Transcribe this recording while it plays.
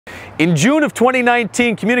In June of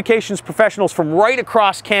 2019, communications professionals from right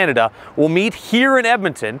across Canada will meet here in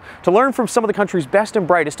Edmonton to learn from some of the country's best and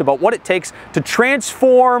brightest about what it takes to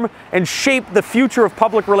transform and shape the future of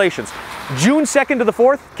public relations. June 2nd to the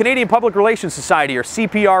 4th, Canadian Public Relations Society, or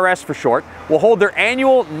CPRS for short, will hold their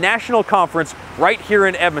annual national conference right here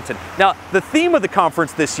in Edmonton. Now, the theme of the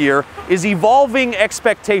conference this year is evolving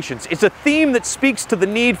expectations. It's a theme that speaks to the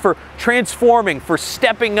need for transforming, for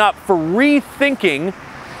stepping up, for rethinking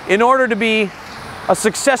in order to be a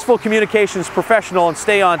successful communications professional and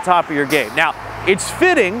stay on top of your game. Now, it's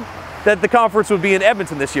fitting that the conference would be in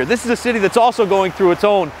Edmonton this year. This is a city that's also going through its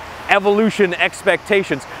own evolution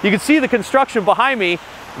expectations. You can see the construction behind me.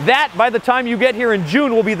 That, by the time you get here in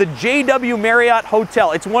June, will be the JW Marriott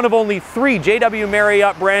Hotel. It's one of only 3 JW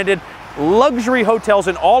Marriott branded luxury hotels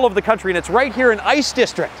in all of the country, and it's right here in Ice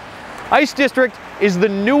District. Ice District is the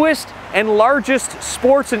newest and largest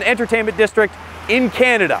sports and entertainment district in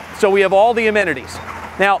Canada, so we have all the amenities.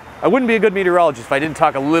 Now, I wouldn't be a good meteorologist if I didn't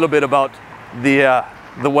talk a little bit about the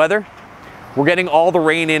weather. We're getting all the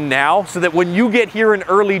rain in now, so that when you get here in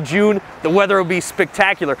early June, the weather will be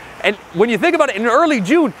spectacular. And when you think about it, in early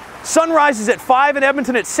June, sun rises at 5 in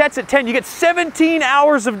Edmonton, it sets at 10. You get 17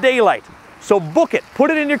 hours of daylight. So book it, put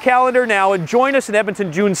it in your calendar now, and join us in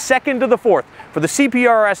Edmonton June 2nd to the 4th for the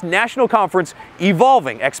CPRS National Conference,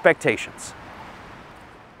 Evolving Expectations.